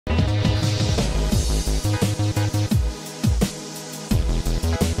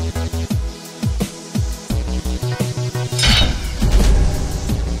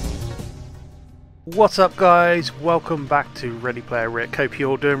What's up guys, welcome back to Ready Player Rick. Hope you're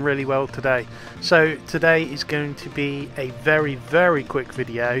all doing really well today. So today is going to be a very quick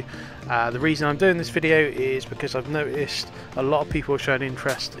video. The reason I'm doing this video is because I've noticed a lot of people are showing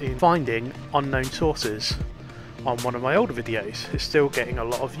interest in finding unknown sources on one of my older videos. It's still getting a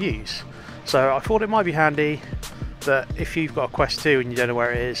lot of views. So I thought it might be handy that if you've got a Quest 2 and you don't know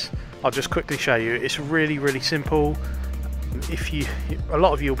where it is, I'll just quickly show you. It's really simple. A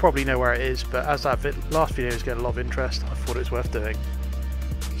lot of you will probably know where it is, but as that last video is getting a lot of interest, I thought it was worth doing.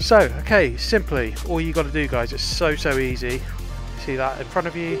 So, okay, simply, all you got to do, guys, it's so easy. See that in front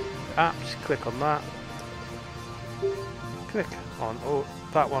of you? Apps, click on that. Click on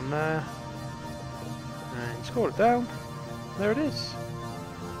that one there. And scroll it down. There it is.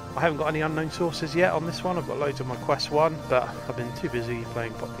 I haven't got any unknown sources yet on this one. I've got loads on my Quest 1, but I've been too busy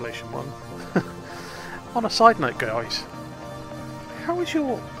playing Population 1. On a side note, guys, how is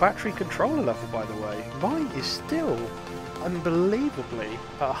your battery controller level, by the way? Mine is still unbelievably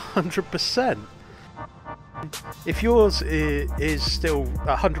at 100%. If yours is still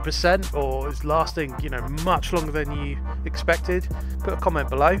 100% or is lasting, much longer than you expected, put a comment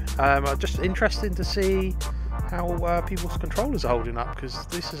below. I'm just interested to see how people's controllers are holding up, because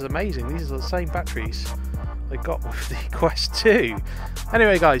this is amazing. These are the same batteries I got with the Quest 2.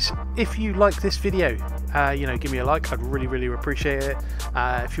 Anyway guys, if you like this video, give me a like. I'd really appreciate it.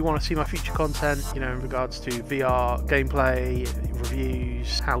 If you want to see my future content, in regards to VR gameplay,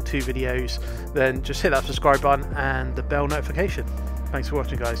 reviews, how-to videos, then just hit that subscribe button and the bell notification. Thanks for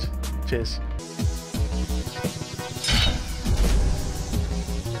watching guys. Cheers.